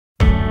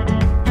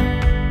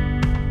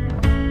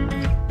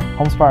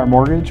Homespire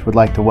Mortgage would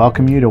like to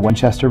welcome you to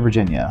Winchester,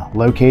 Virginia,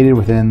 located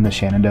within the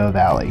Shenandoah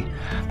Valley.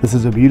 This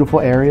is a beautiful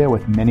area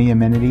with many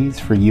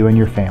amenities for you and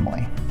your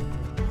family.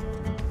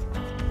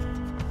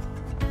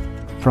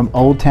 From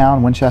Old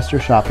Town Winchester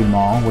Shopping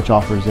Mall, which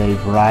offers a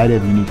variety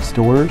of unique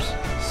stores,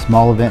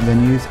 small event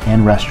venues,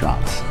 and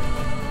restaurants.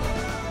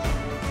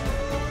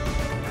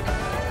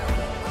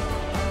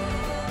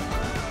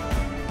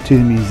 To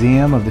the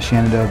Museum of the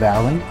Shenandoah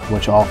Valley,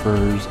 which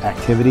offers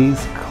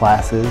activities,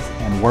 classes,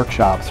 and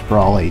workshops for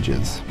all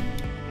ages.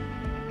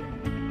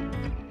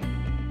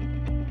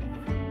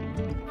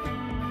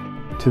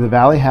 To the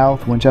Valley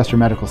Health Winchester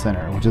Medical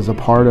Center, which is a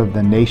part of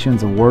the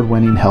nation's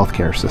award-winning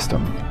healthcare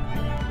system.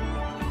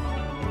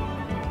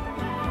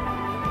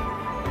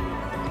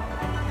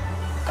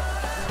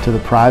 To the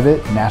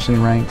private,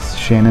 nationally ranked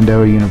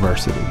Shenandoah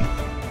University.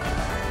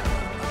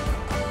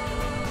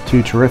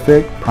 To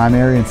terrific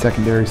primary and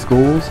secondary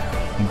schools,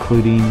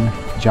 including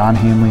John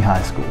Hanley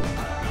High School.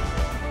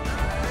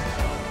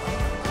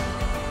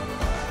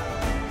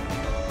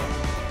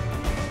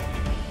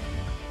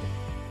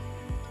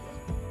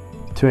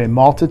 To a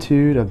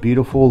multitude of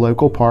beautiful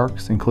local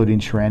parks, including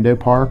Shenandoah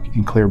Park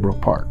and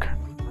Clearbrook Park.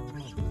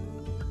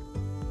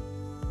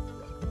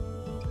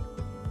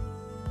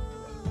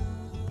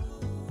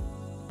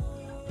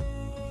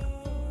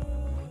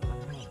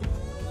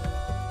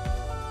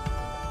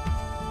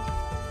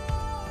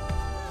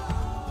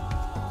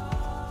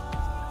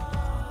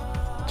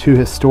 To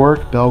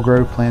historic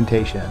Belgrove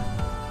Plantation,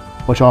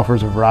 which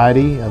offers a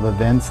variety of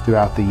events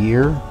throughout the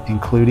year,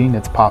 including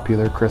its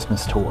popular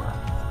Christmas tour.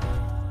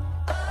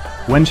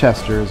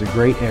 Winchester is a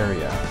great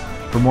area.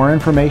 For more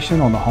information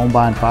on the home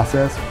buying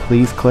process,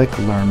 please click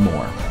Learn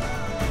More.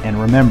 And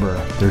remember,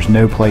 there's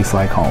no place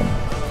like home.